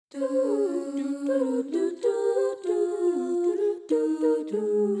Hello,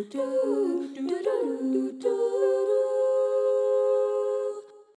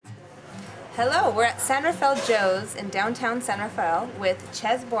 we're at San Rafael Joe's in downtown San Rafael with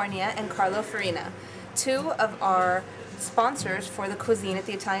Ches Bornia and Carlo Farina, two of our sponsors for the Cucina at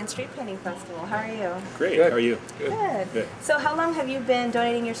the Italian Street Painting Festival. How are you? Great. Good. How are you? Good. So how long have you been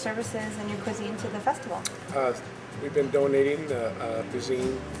donating your services and your cuisine to the festival? We've been donating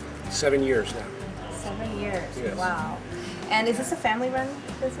cuisine 7 years now. 7 years. Yes. Wow. And is this a family-run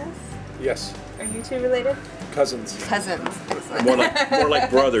business? Yes. Are you two related? Cousins. Cousins. Excellent. More like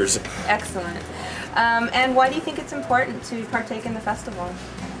brothers. Excellent. And why do you think it's important to partake in the festival?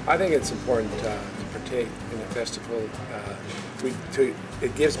 I think it's important to partake in the festival.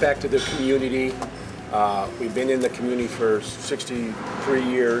 It gives back to the community. We've been in the community for 63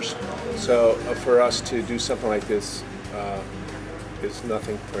 years, so for us to do something like this is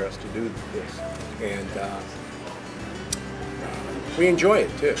nothing for us to do this, and we enjoy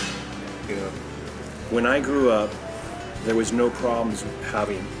it too. You know. When I grew up, there was no problems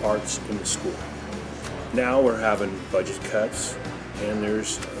having arts in the school. Now we're having budget cuts, and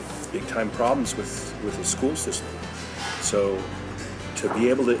there's big-time problems with the school system. So to be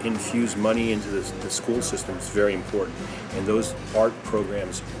able to infuse money into the school system is very important, and those art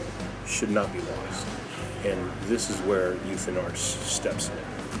programs should not be lost. And this is where Youth in Arts steps in.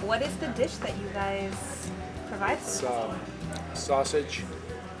 What is the dish that you guys provide? It's sausage,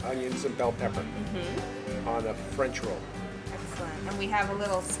 onions, and bell pepper on a French roll. Excellent. And we have a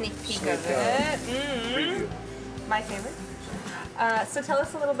little sneak peek of it. Preview. My favorite. So tell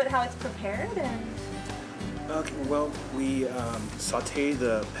us a little bit how it's prepared. And Okay, well, we saute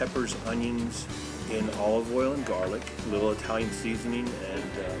the peppers, onions in olive oil and garlic, a little Italian seasoning, and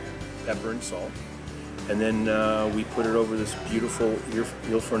pepper and salt. And then we put it over this beautiful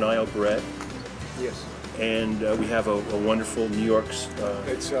Il Fornaio bread. Yes. And we have a wonderful New York...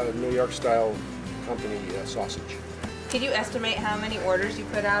 It's a New York style company sausage. could you estimate how many orders you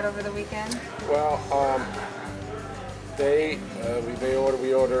put out over the weekend? Well, they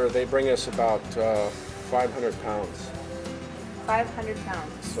bring us about 500 pounds. 500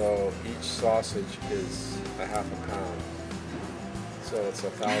 pounds. So each sausage is a half a pound. So it's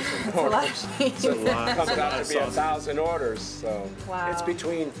 1,000 orders. So it comes out to be 1,000 orders. So wow. It's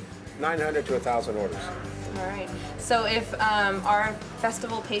between 900 to 1,000 orders. All right. So if our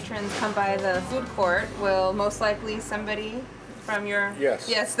festival patrons come by the food court, will most likely somebody from your...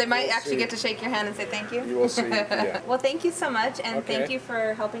 Yes. They might actually see. get to shake your hand and say thank you. You will see, yeah. Well, thank you so much, and Okay. thank you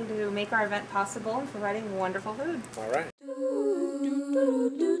for helping to make our event possible and providing wonderful food. All right.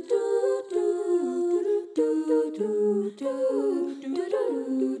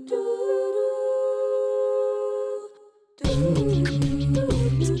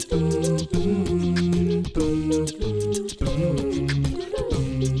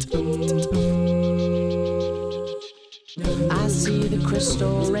 I see the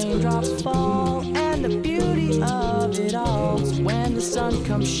crystal raindrops fall, and the beauty of it all is when the sun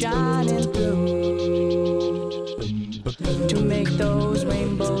comes shining through to make those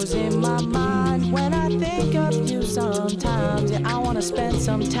rainbows in my mind. When I think of you sometimes, yeah, I want to spend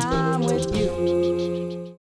some time with